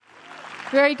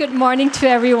Very good morning to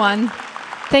everyone.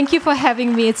 Thank you for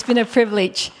having me. It's been a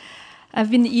privilege. I've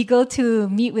been eager to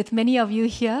meet with many of you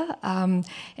here, and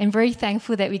very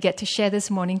thankful that we get to share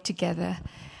this morning together.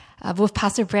 Both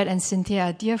Pastor Brett and Cynthia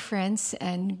are dear friends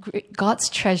and God's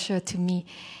treasure to me,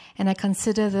 and I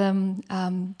consider them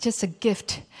just a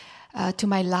gift to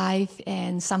my life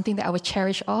and something that I will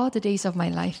cherish all the days of my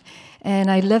life.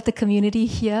 And I love the community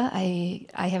here. I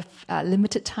have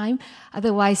limited time.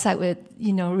 Otherwise, I would,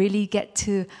 really get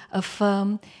to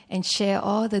affirm and share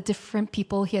all the different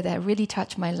people here that really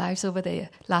touched my lives over the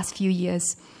last few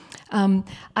years.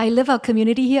 I love our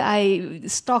community here. I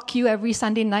stalk you every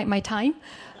Sunday night, my time.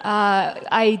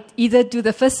 I either do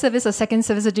the first service or second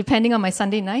service, depending on my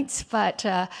Sunday nights. But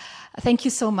thank you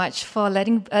so much for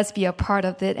letting us be a part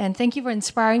of it. And thank you for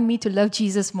inspiring me to love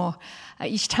Jesus more.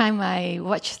 Each time I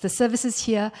watch the services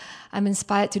here, I'm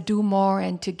inspired to do more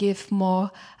and to give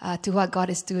more to what God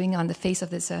is doing on the face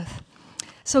of this earth.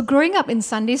 So growing up in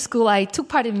Sunday school, I took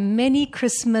part in many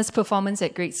Christmas performances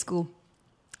at grade school.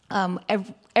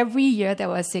 Every year there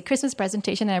was a Christmas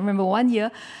presentation. I remember one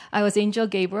year I was Angel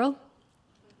Gabriel.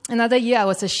 Another year I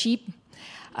was a sheep.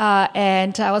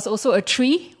 And I was also a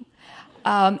tree.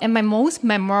 And my most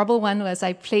memorable one was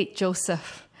I played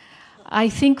Joseph. I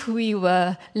think we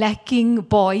were lacking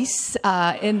boys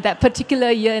in that particular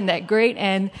year in that grade,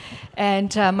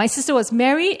 and my sister was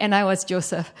Mary and I was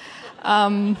Joseph.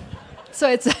 So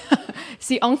it's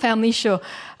the Ong family show.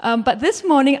 But this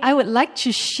morning I would like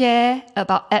to share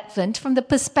about Advent from the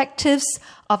perspectives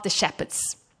of the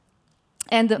shepherds.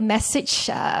 And the message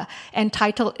and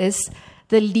title is,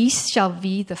 "The least shall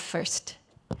be the first."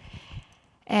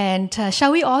 And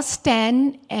shall we all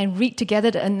stand and read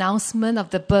together the announcement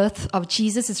of the birth of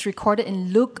Jesus is recorded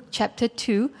in Luke chapter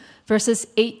 2, verses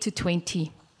 8 to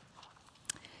 20.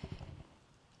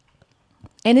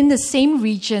 "And in the same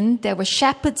region, there were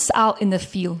shepherds out in the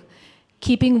field,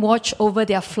 keeping watch over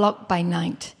their flock by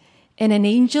night. And an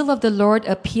angel of the Lord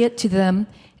appeared to them,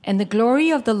 and the glory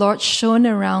of the Lord shone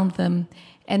around them,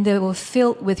 and they were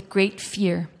filled with great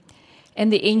fear.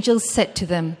 And the angel said to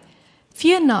them,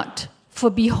 'Fear not, for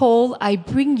behold, I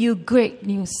bring you great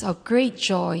news of great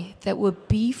joy that will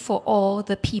be for all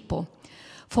the people.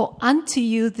 For unto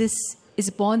you this is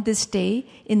born this day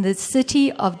in the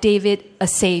city of David a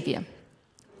Savior,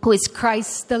 who is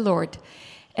Christ the Lord.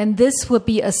 And this will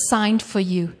be a sign for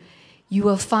you. You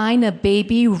will find a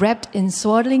baby wrapped in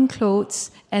swaddling clothes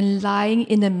and lying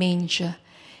in a manger.'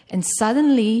 And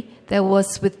suddenly there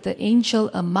was with the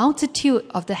angel a multitude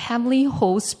of the heavenly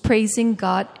hosts praising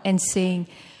God and saying,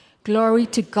 'Glory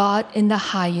to God in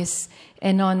the highest,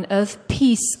 and on earth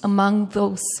peace among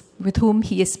those with whom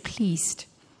he is pleased.'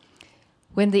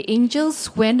 When the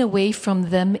angels went away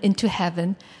from them into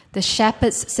heaven, the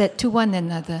shepherds said to one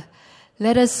another,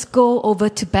 'Let us go over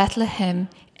to Bethlehem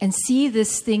and see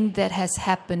this thing that has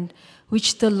happened,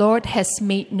 which the Lord has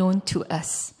made known to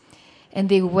us.' And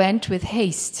they went with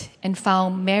haste and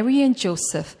found Mary and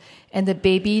Joseph and the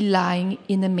baby lying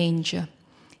in a manger.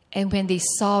 And when they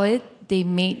saw it, they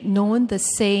made known the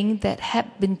saying that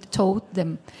had been told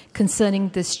them concerning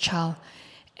this child.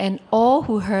 And all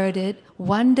who heard it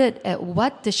wondered at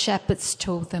what the shepherds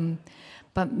told them.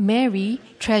 But Mary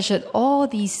treasured all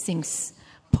these things,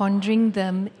 pondering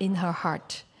them in her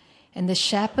heart. And the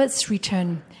shepherds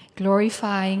returned,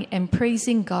 glorifying and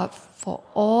praising God for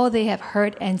all they have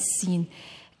heard and seen,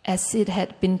 as it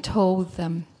had been told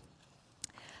them."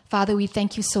 Father, we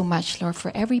thank you so much, Lord,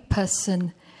 for every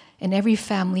person and every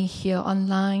family here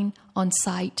online, on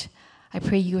site. I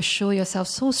pray you will show yourself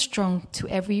so strong to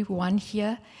everyone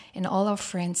here and all our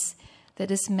friends that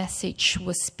this message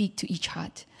will speak to each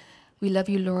heart. We love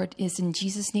you, Lord. It is in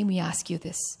Jesus' name we ask you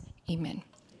this. Amen.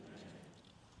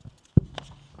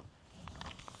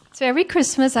 So every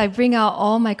Christmas, I bring out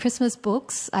all my Christmas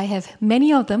books. I have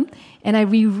many of them, and I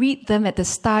reread them at the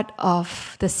start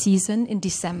of the season in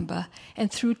December and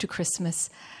through to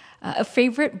Christmas. A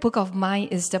favorite book of mine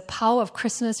is The Power of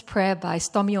Christmas Prayer by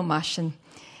Stormie Omartian.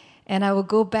 And I will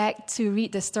go back to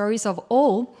read the stories of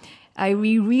old. I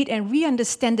reread and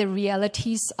re-understand the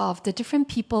realities of the different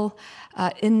people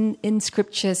in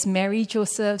scriptures: Mary,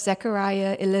 Joseph,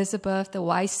 Zechariah, Elizabeth, the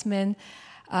wise men,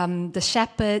 the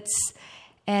shepherds.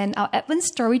 And our Advent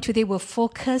story today will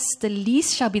focus, "The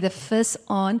least shall be the first,"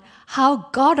 on how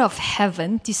God of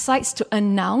heaven decides to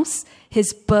announce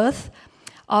his birth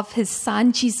of his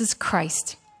son, Jesus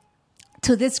Christ,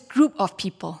 to this group of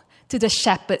people, to the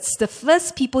shepherds, the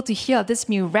first people to hear of this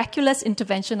miraculous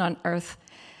intervention on earth.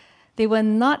 They were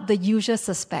not the usual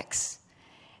suspects.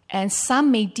 And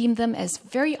some may deem them as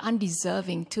very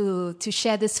undeserving to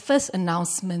share this first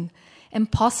announcement,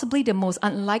 and possibly the most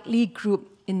unlikely group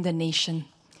in the nation.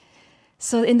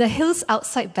 So in the hills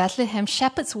outside Bethlehem,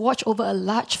 shepherds watch over a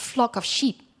large flock of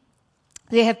sheep.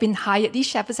 These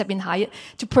shepherds have been hired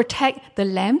to protect the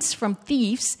lambs from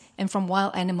thieves and from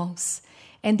wild animals.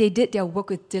 And they did their work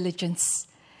with diligence.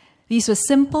 These were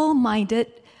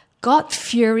simple-minded,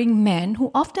 God-fearing men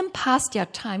who often passed their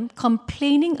time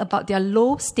complaining about their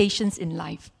low stations in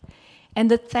life and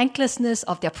the thanklessness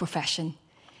of their profession.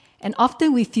 And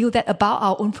often we feel that about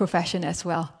our own profession as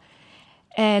well.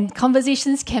 And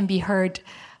conversations can be heard.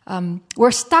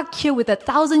 We're stuck here with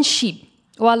 1,000 sheep.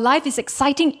 While life is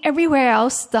exciting everywhere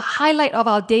else, the highlight of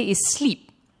our day is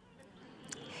sleep.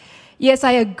 Yes,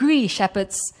 I agree,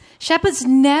 shepherds. Shepherds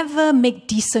never make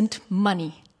decent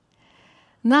money.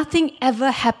 Nothing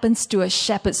ever happens to a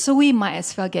shepherd, so we might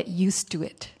as well get used to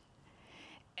it.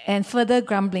 And further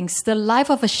grumblings, the life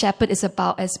of a shepherd is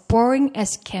about as boring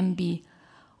as can be.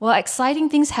 While exciting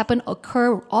things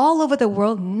occur all over the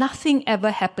world, nothing ever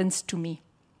happens to me.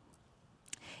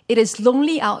 It is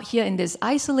lonely out here in this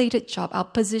isolated job. Our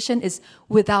position is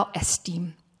without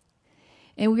esteem.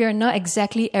 And we are not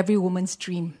exactly every woman's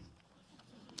dream.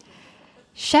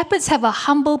 Shepherds have a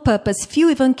humble purpose. Few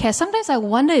even care. Sometimes I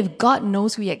wonder if God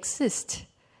knows we exist.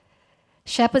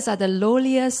 Shepherds are the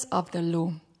lowliest of the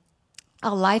low.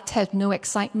 Our lives have no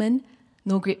excitement,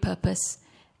 no great purpose.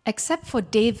 Except for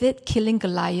David killing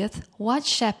Goliath, what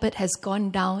shepherd has gone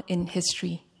down in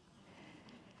history?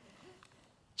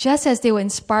 Just as they were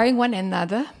inspiring one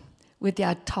another with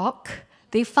their talk,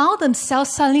 they found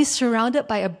themselves suddenly surrounded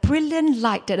by a brilliant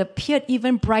light that appeared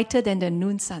even brighter than the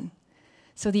noon sun.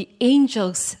 So the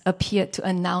angels appeared to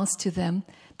announce to them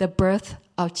the birth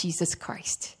of Jesus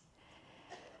Christ.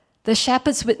 The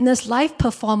shepherds witnessed live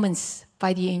performance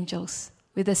by the angels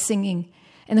with the singing.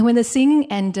 And when the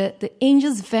singing ended, the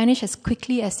angels vanished as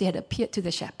quickly as they had appeared to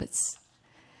the shepherds.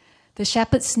 The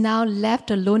shepherds now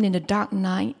left alone in the dark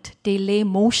night, they lay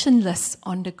motionless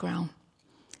on the ground.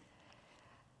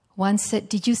 One said,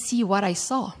 "Did you see what I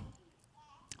saw?"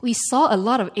 "We saw a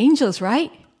lot of angels,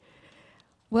 right?"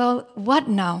 "Well, what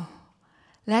now?"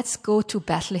 "Let's go to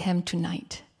Bethlehem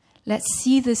tonight. Let's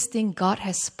see this thing God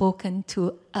has spoken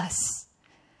to us."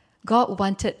 God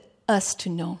wanted us to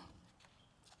know.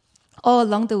 All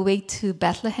along the way to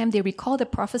Bethlehem, they recall the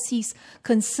prophecies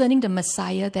concerning the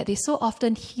Messiah that they so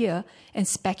often hear and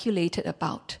speculated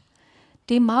about.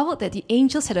 They marveled that the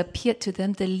angels had appeared to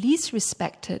them, the least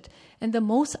respected and the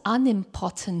most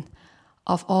unimportant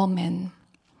of all men.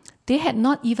 They had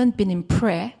not even been in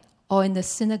prayer or in the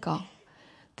synagogue.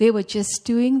 They were just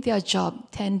doing their job,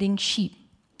 tending sheep.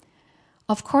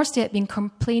 Of course, they had been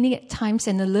complaining at times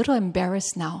and a little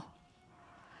embarrassed now.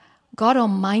 God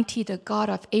Almighty, the God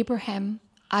of Abraham,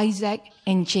 Isaac,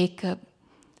 and Jacob,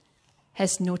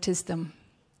 has noticed them.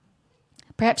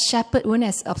 Perhaps shepherds weren't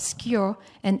as obscure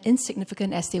and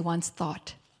insignificant as they once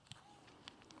thought.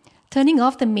 Turning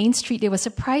off the main street, they were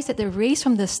surprised that the rays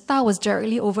from the star was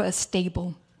directly over a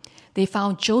stable. They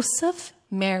found Joseph,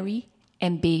 Mary,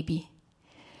 and baby.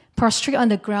 Prostrate on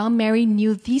the ground, Mary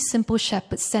knew these simple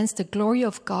shepherds sensed the glory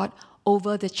of God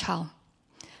over the child.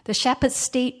 The shepherds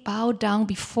stayed bowed down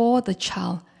before the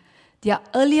child. Their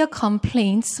earlier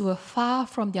complaints were far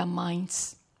from their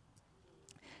minds.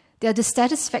 Their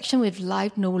dissatisfaction with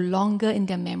life no longer in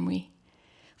their memory,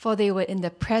 for they were in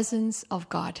the presence of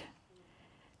God.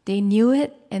 They knew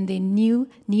it, and they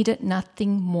needed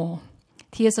nothing more.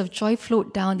 Tears of joy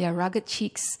flowed down their rugged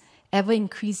cheeks,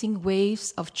 ever-increasing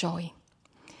waves of joy.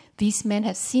 These men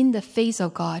had seen the face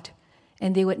of God,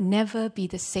 and they would never be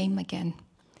the same again.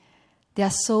 Their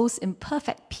souls in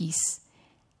perfect peace.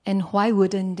 And why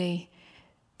wouldn't they?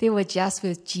 They were just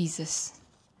with Jesus.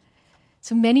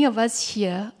 So many of us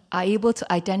here are able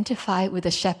to identify with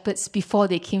the shepherds before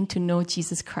they came to know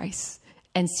Jesus Christ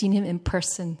and seen him in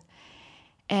person.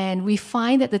 And we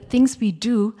find that the things we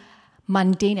do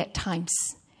mundane at times.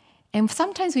 And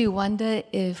sometimes we wonder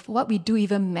if what we do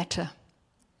even matter.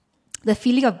 The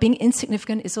feeling of being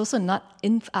insignificant is also not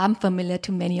unfamiliar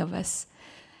to many of us.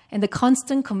 And the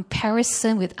constant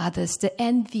comparison with others, the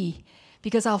envy,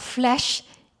 because our flesh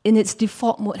in its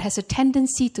default mode has a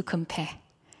tendency to compare.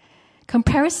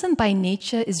 Comparison by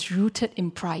nature is rooted in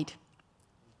pride.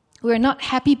 We're not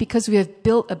happy because we have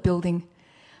built a building.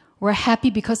 We're happy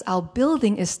because our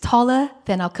building is taller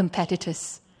than our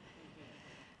competitors.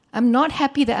 I'm not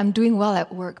happy that I'm doing well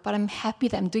at work, but I'm happy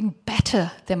that I'm doing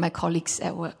better than my colleagues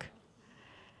at work.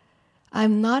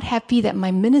 I'm not happy that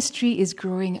my ministry is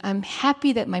growing. I'm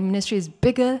happy that my ministry is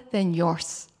bigger than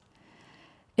yours.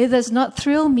 It does not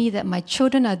thrill me that my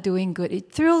children are doing good.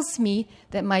 It thrills me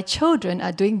that my children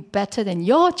are doing better than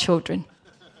your children.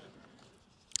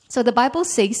 So the Bible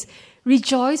says,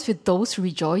 rejoice with those who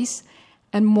rejoice,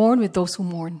 and mourn with those who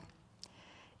mourn.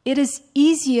 It is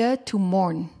easier to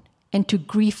mourn and to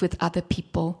grieve with other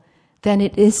people than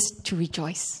it is to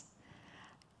rejoice.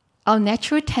 Our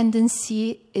natural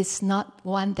tendency is not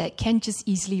one that can just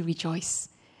easily rejoice.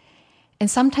 And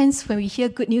sometimes when we hear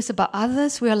good news about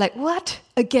others, we are like, what?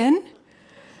 Again?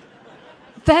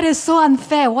 That is so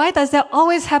unfair. Why does that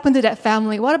always happen to that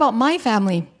family? What about my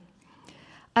family?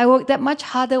 I work that much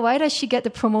harder. Why does she get the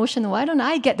promotion? Why don't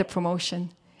I get the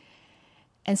promotion?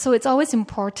 And so it's always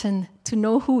important to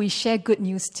know who we share good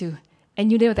news to.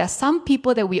 And you know, there are some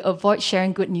people that we avoid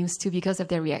sharing good news to because of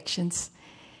their reactions.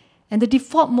 And the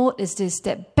default mode is this,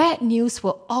 that bad news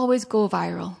will always go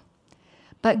viral.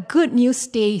 But good news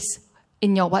stays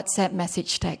in your WhatsApp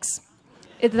message text.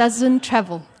 It doesn't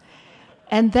travel.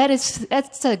 And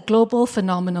that's a global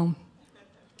phenomenon.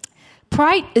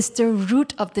 Pride is the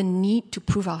root of the need to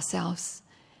prove ourselves.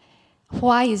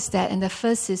 Why is that? And the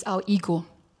first is our ego.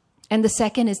 And the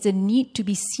second is the need to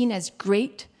be seen as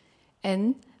great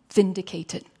and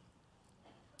vindicated.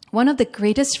 One of the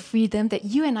greatest freedom that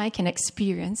you and I can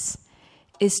experience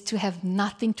is to have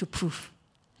nothing to prove.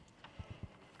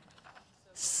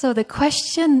 So the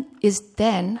question is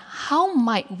then, how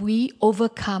might we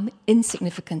overcome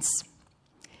insignificance?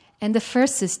 And the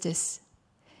first is this,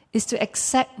 is to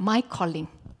accept my calling.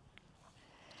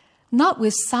 Not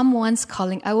with someone's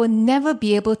calling. I will never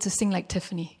be able to sing like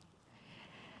Tiffany.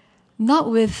 Not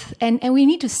with, and we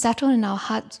need to settle in our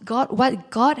hearts, God,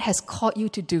 what God has called you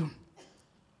to do.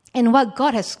 And what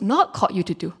God has not called you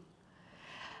to do.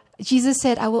 Jesus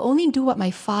said, I will only do what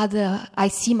I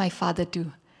see my Father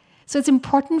do. So it's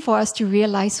important for us to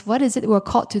realize what is it we're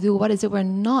called to do, what is it we're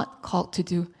not called to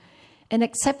do. And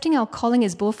accepting our calling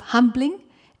is both humbling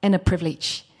and a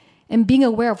privilege. And being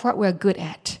aware of what we're good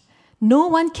at. No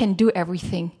one can do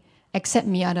everything except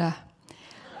Miata.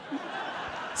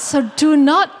 So do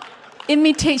not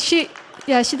imitate.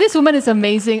 This woman is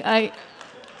amazing.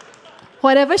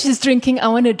 Whatever she's drinking, I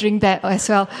want to drink that as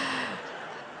well.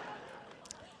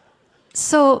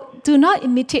 So do not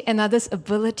imitate another's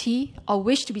ability or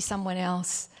wish to be someone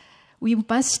else. We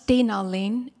must stay in our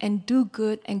lane and do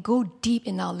good and go deep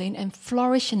in our lane and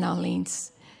flourish in our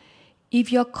lanes.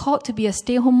 If you're called to be a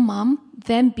stay-home mom,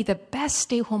 then be the best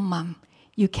stay-home mom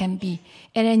you can be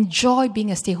and enjoy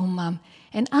being a stay-home mom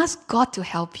and ask God to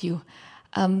help you.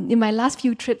 In my last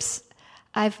few trips,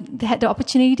 I've had the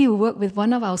opportunity to work with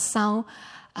one of our sound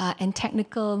and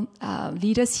technical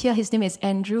leaders here. His name is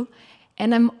Andrew.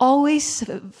 And I'm always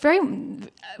very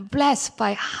blessed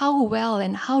by how well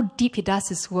and how deep he does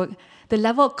his work, the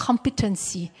level of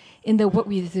competency in the work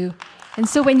we do. And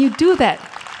so when you do that,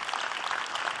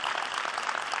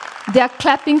 they are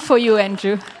clapping for you,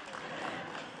 Andrew.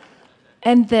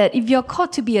 And that if you're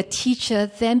called to be a teacher,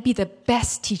 then be the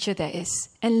best teacher there is.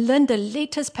 And learn the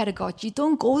latest pedagogy.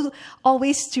 Don't go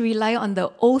always to rely on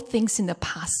the old things in the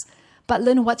past. But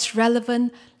learn what's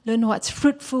relevant, learn what's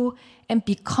fruitful, and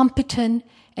be competent,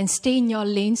 and stay in your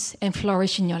lanes, and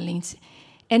flourish in your lanes.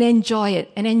 And enjoy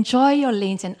it. And enjoy your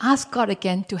lanes, and ask God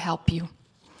again to help you.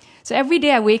 So every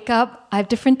day I wake up, I have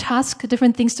different tasks,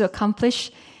 different things to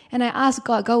accomplish. And I ask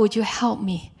God, would you help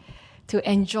me to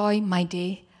enjoy my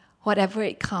day, whatever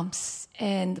it comes.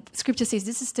 And Scripture says,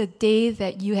 this is the day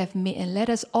that you have made, and let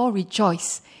us all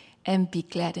rejoice and be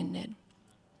glad in it.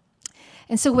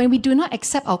 And so when we do not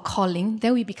accept our calling,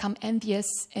 then we become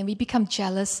envious and we become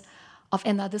jealous of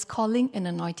another's calling and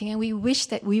anointing, and we wish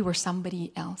that we were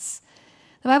somebody else.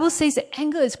 The Bible says that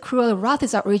anger is cruel, wrath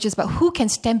is outrageous, but who can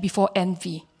stand before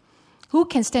envy? Who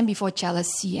can stand before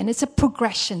jealousy? And it's a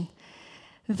progression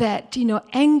that,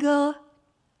 anger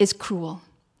is cruel.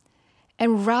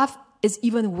 And wrath is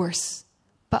even worse.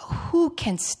 But who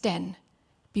can stand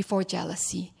before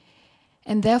jealousy?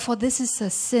 And therefore, this is a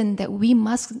sin that we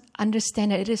must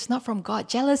understand that it is not from God.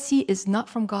 Jealousy is not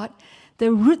from God.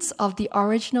 The roots of the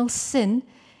original sin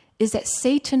is that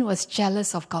Satan was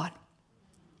jealous of God.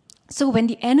 So when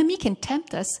the enemy can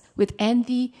tempt us with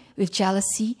envy, with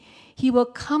jealousy, he will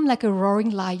come like a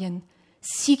roaring lion,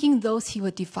 seeking those he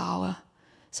will devour.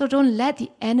 So don't let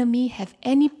the enemy have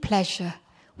any pleasure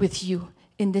with you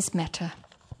in this matter.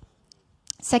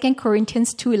 2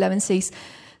 Corinthians 2:11 says,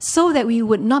 so that we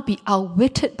would not be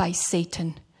outwitted by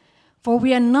Satan, for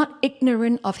we are not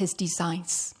ignorant of his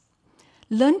designs.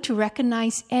 Learn to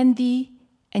recognize envy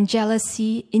and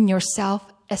jealousy in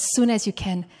yourself as soon as you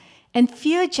can, and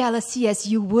fear jealousy as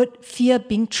you would fear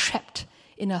being trapped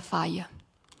in a fire.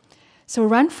 So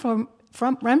run from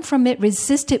it,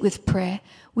 resist it with prayer.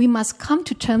 We must come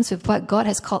to terms with what God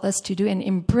has called us to do and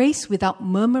embrace without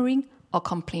murmuring or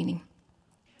complaining.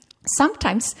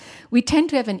 Sometimes we tend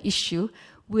to have an issue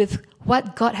with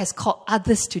what God has called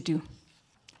others to do.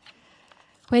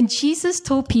 When Jesus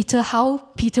told Peter how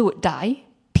Peter would die,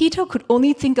 Peter could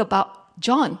only think about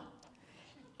John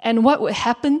and what would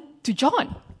happen to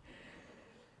John.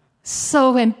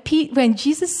 So when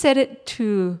Jesus said it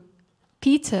to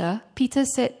Peter, Peter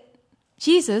said,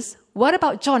 Jesus, what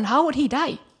about John? How would he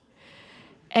die?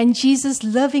 And Jesus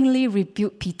lovingly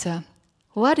rebuked Peter.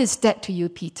 What is that to you,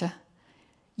 Peter?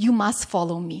 You must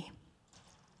follow me.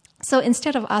 So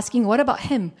instead of asking, what about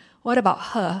him? What about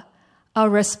her? Our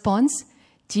response,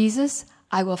 Jesus,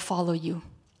 I will follow you.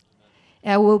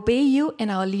 I will obey you and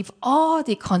I will leave all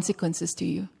the consequences to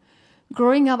you.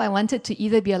 Growing up, I wanted to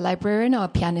either be a librarian or a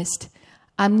pianist.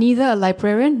 I'm neither a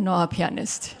librarian nor a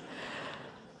pianist.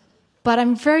 But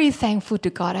I'm very thankful to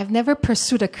God. I've never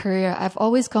pursued a career. I've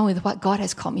always gone with what God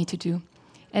has called me to do.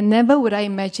 And never would I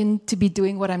imagine to be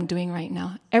doing what I'm doing right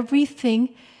now.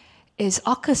 Everything is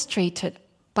orchestrated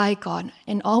by God.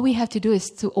 And all we have to do is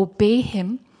to obey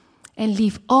Him and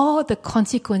leave all the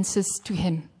consequences to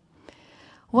Him.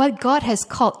 What God has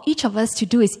called each of us to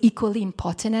do is equally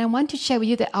important. And I want to share with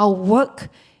you that our work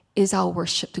is our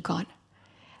worship to God.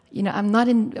 You know, I'm not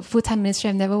in full-time ministry,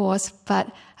 I never was, but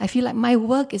I feel like my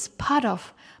work is part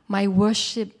of my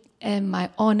worship and my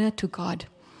honor to God.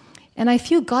 And I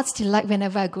feel God's delight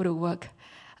whenever I go to work.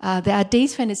 There are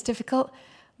days when it's difficult,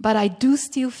 but I do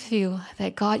still feel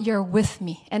that, God, you're with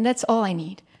me. And that's all I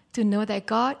need, to know that,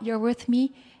 God, you're with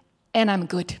me and I'm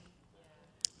good.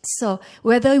 So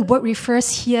whether work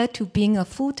refers here to being a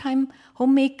full-time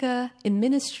homemaker, in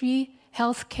ministry,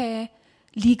 healthcare,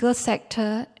 legal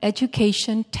sector,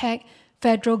 education, tech,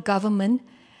 federal government,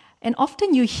 and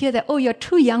often you hear that, oh, you're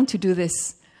too young to do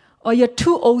this, or you're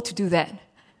too old to do that.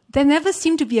 There never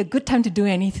seemed to be a good time to do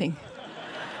anything.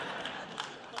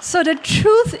 So the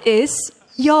truth is,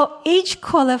 your age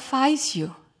qualifies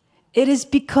you. It is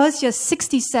because you're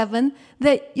 67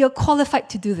 that you're qualified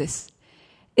to do this.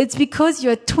 It's because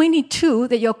you're 22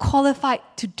 that you're qualified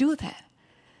to do that.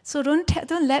 So don't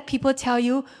let people tell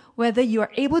you whether you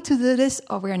are able to do this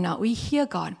or we're not. We hear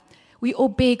God. We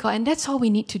obey God, and that's all we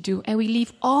need to do. And we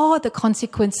leave all the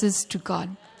consequences to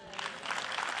God.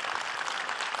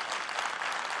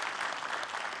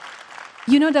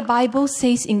 You know, the Bible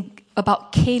says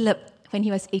about Caleb when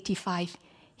he was 85.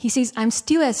 He says, I'm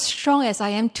still as strong as I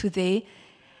am today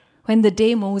when the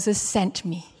day Moses sent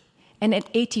me. And at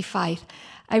 85,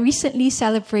 I recently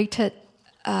celebrated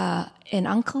an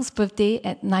uncle's birthday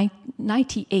at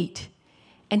 98,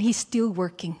 and he's still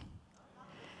working.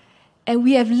 And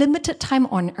we have limited time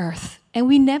on earth, and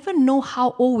we never know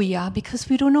how old we are because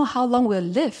we don't know how long we'll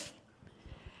live.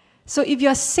 So if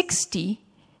you're 60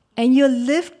 and you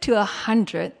live to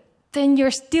 100, then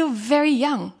you're still very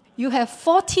young. You have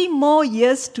 40 more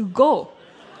years to go.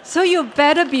 So you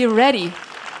better be ready.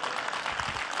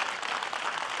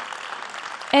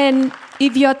 And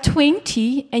if you're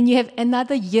 20 and you have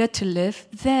another year to live,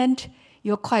 then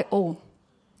you're quite old.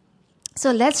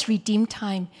 So let's redeem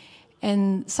time.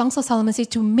 And Songs of Solomon says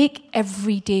to make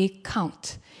every day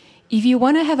count. If you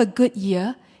want to have a good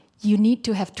year, you need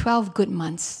to have 12 good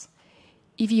months.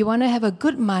 If you want to have a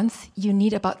good month, you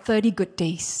need about 30 good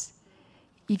days.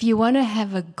 If you want to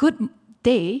have a good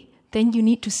day, then you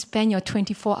need to spend your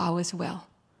 24 hours well.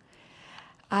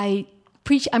 I'm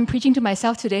preaching to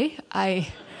myself today.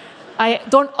 I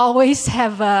don't always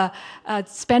have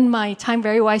spend my time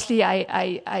very wisely.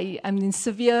 I'm in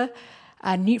severe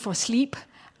need for sleep,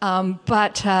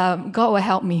 but God will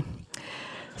help me.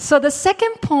 So the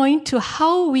second point to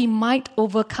how we might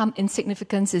overcome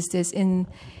insignificance is this: it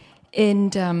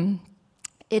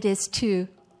is to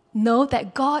know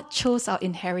that God chose our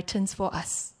inheritance for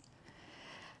us.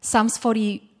 Psalms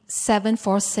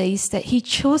 47:4 says that He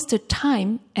chose the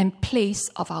time and place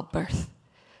of our birth,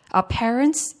 our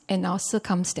parents and our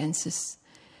circumstances.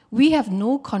 We have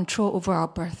no control over our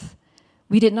birth.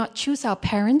 We did not choose our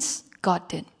parents, God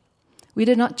did. We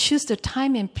did not choose the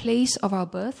time and place of our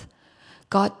birth,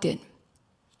 God did.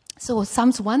 So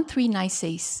Psalms 139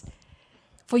 says,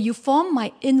 for you formed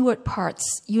my inward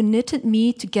parts. You knitted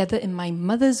me together in my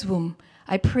mother's womb.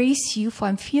 I praise you, for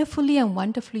I'm fearfully and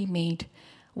wonderfully made.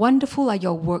 Wonderful are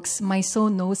your works. My soul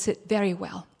knows it very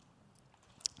well.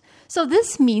 So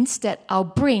this means that our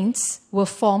brains were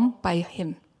formed by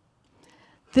Him.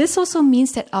 This also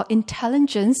means that our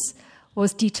intelligence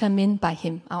was determined by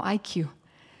Him, our IQ.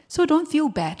 So don't feel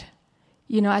bad.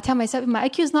 You know, I tell myself, if my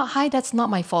IQ is not high, that's not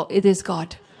my fault. It is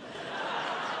God.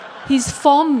 He's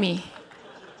formed me.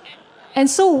 And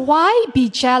so why be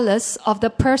jealous of the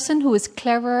person who is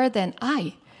cleverer than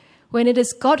I, when it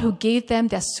is God who gave them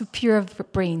their superior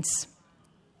brains?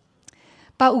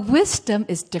 But wisdom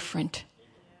is different.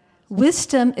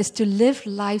 Wisdom is to live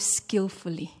life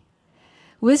skillfully.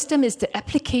 Wisdom is the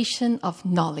application of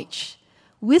knowledge.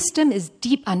 Wisdom is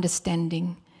deep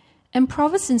understanding. And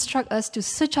Proverbs instruct us to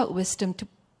search out wisdom, to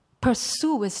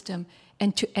pursue wisdom,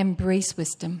 and to embrace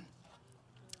wisdom.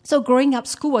 So growing up,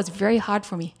 school was very hard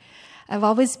for me. I've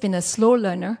always been a slow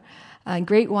learner. In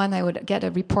grade 1, I would get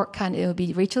a report card. It would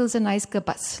be, Rachel is a nice girl,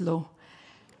 but slow.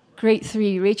 Grade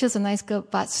 3, Rachel's a nice girl,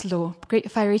 but slow.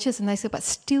 Grade 5, Rachel's a nice girl, but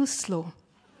still slow.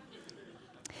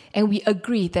 And we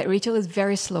agreed that Rachel is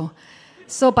very slow.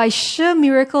 So by sheer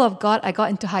miracle of God, I got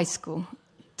into high school,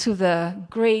 to the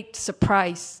great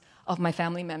surprise of my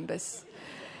family members.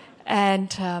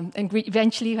 And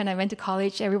eventually, when I went to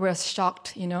college, everyone was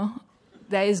shocked,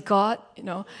 there is God,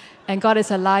 and God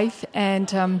is alive.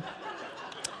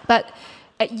 But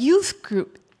at youth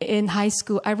group in high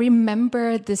school, I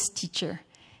remember this teacher.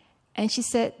 And she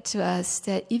said to us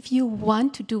that if you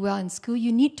want to do well in school,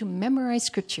 you need to memorize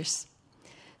scriptures.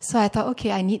 So I thought,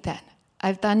 okay, I need that.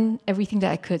 I've done everything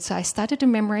that I could. So I started to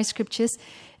memorize scriptures,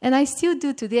 and I still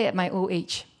do today at my old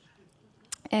age.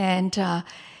 And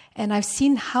I've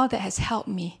seen how that has helped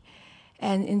me.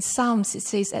 And in Psalms, it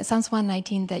says at Psalms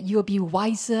 119 that you will be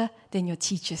wiser than your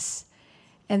teachers,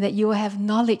 and that you will have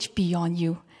knowledge beyond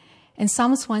you. And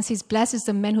Psalms 1 says, blessed is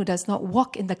the man who does not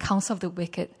walk in the counsel of the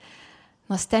wicked,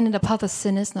 nor stand in the path of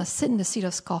sinners, nor sit in the seat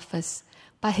of scoffers.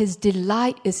 But his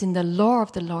delight is in the law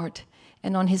of the Lord,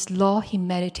 and on his law he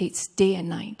meditates day and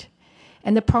night.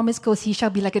 And the promise goes, he shall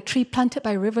be like a tree planted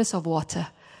by rivers of water.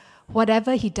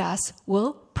 Whatever he does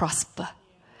will prosper.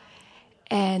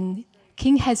 And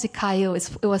King Hezekiah,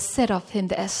 it was said of him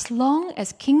that as long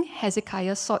as King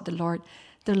Hezekiah sought the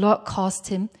Lord caused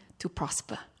him to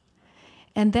prosper.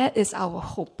 And that is our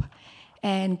hope.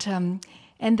 And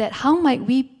that how might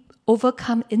we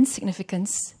overcome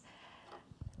insignificance?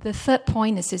 The third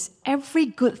point is this: every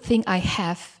good thing I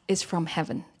have is from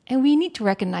heaven. And we need to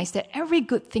recognize that every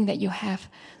good thing that you have,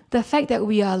 the fact that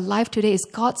we are alive today is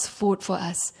God's food for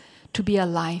us to be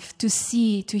alive, to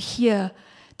see, to hear,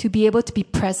 to be able to be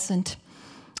present.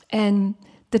 And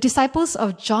the disciples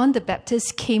of John the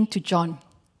Baptist came to John.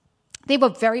 They were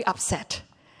very upset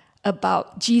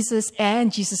about Jesus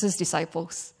and Jesus'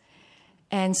 disciples.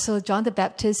 And so John the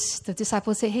Baptist, the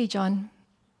disciples said, hey, John,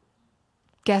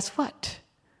 guess what?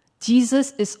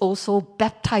 Jesus is also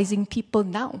baptizing people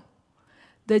now.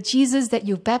 The Jesus that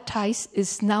you baptized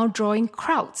is now drawing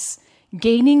crowds,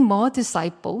 gaining more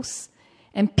disciples,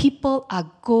 and people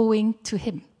are going to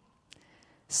him.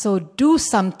 So do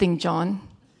something, John.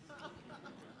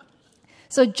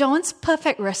 So John's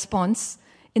perfect response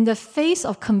in the face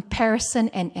of comparison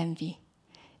and envy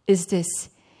is this.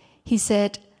 He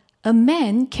said, a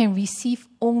man can receive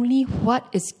only what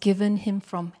is given him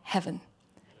from heaven.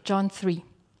 John 3.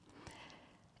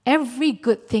 Every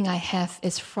good thing I have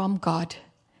is from God.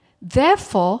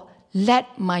 Therefore,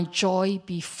 let my joy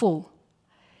be full.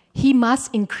 He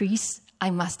must increase,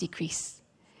 I must decrease.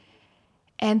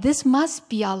 And this must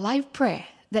be our life prayer,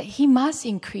 that he must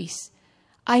increase,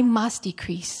 I must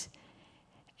decrease.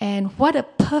 And what a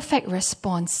perfect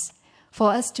response for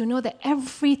us to know that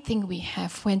everything we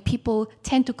have, when people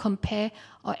tend to compare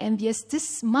or envy us,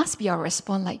 this must be our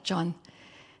response like John,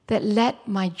 that let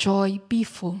my joy be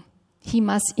full. He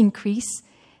must increase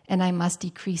and I must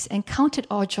decrease. And count it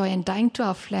all joy and dying to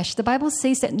our flesh. The Bible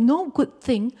says that no good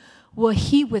thing will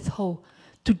he withhold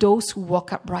to those who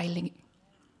walk uprightly.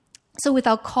 So with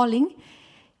our calling,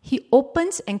 he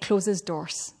opens and closes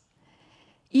doors.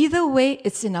 Either way,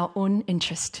 it's in our own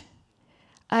interest.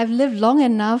 I've lived long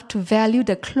enough to value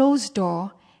the closed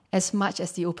door as much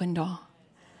as the open door.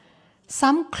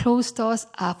 Some closed doors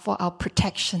are for our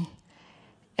protection,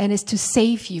 and it's to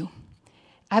save you.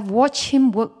 I've watched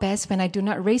him work best when I do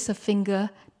not raise a finger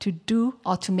to do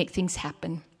or to make things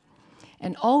happen.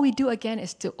 And all we do again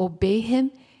is to obey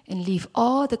him and leave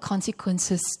all the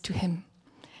consequences to him.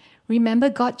 Remember,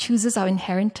 God chooses our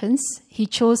inheritance. He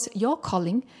chose your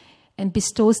calling and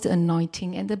bestows the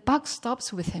anointing, and the buck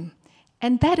stops with him.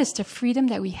 And that is the freedom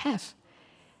that we have,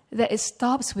 that it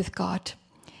stops with God.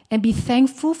 And be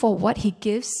thankful for what he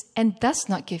gives and does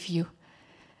not give you.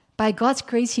 By God's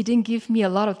grace, he didn't give me a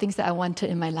lot of things that I wanted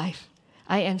in my life.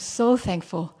 I am so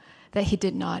thankful that he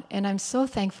did not. And I'm so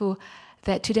thankful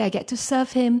that today I get to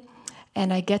serve him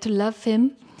and I get to love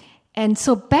him. And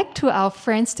so back to our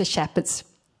friends, the shepherds.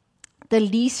 The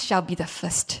least shall be the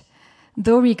first.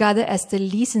 Though regarded as the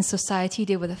least in society,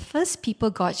 they were the first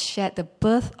people God shared the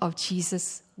birth of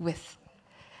Jesus with.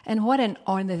 And what an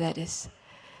honor that is.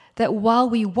 That while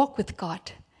we walk with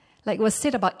God, like was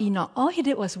said about Enoch, all he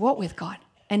did was walk with God,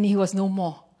 and he was no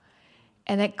more.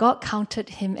 And that God counted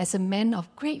him as a man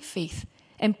of great faith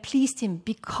and pleased him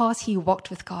because he walked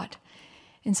with God.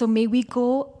 And so may we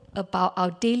go about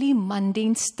our daily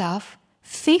mundane stuff,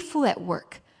 faithful at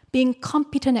work, being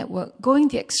competent at work, going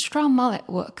the extra mile at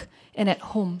work and at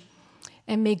home.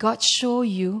 And may God show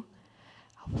you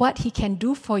what He can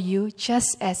do for you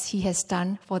just as He has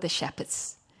done for the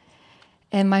shepherds.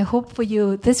 And my hope for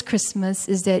you this Christmas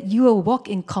is that you will walk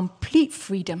in complete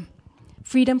freedom.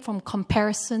 Freedom from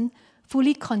comparison,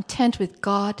 fully content with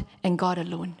God and God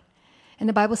alone. And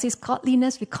the Bible says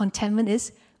godliness with contentment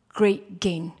is great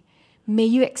gain. May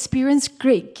you experience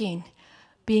great gain,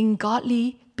 being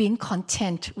godly, being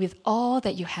content with all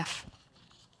that you have.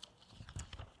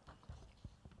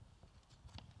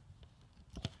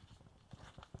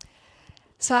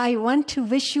 So I want to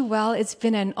wish you well. It's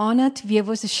been an honor to be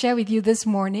able to share with you this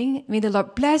morning. May the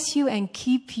Lord bless you and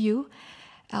keep you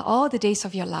all the days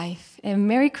of your life. And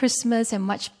Merry Christmas and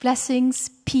much blessings,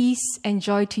 peace, and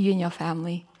joy to you and your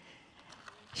family.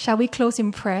 Shall we close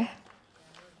in prayer?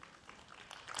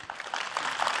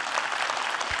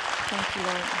 Thank you,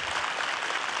 Lord.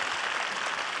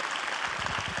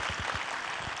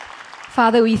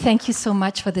 Father, we thank you so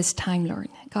much for this time, Lord.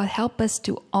 God, help us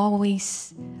to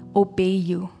always obey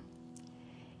you.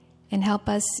 And help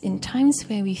us in times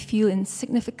when we feel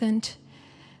insignificant,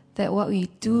 that what we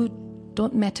do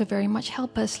don't matter very much.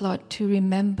 Help us, Lord, to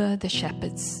remember the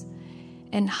shepherds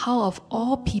and how of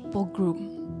all people group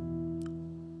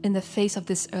in the face of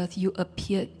this earth, you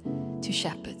appeared to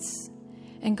shepherds.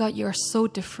 And God, you're so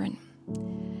different.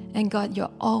 And God,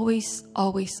 you're always,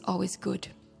 always, always good.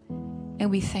 And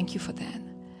we thank you for that.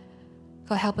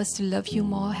 God, help us to love you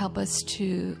more. Help us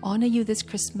to honor you this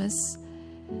Christmas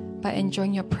by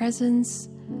enjoying your presence,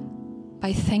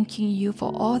 by thanking you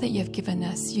for all that you have given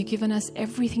us. You've given us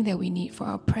everything that we need for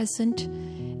our present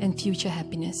and future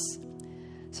happiness.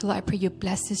 So Lord, I pray you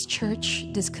bless this church,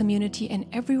 this community, and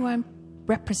everyone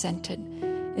represented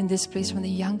in this place, from the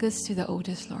youngest to the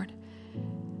oldest, Lord.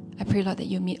 I pray, Lord, that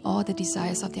you meet all the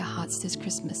desires of their hearts this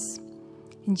Christmas.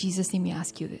 In Jesus' name we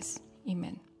ask you this.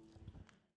 Amen.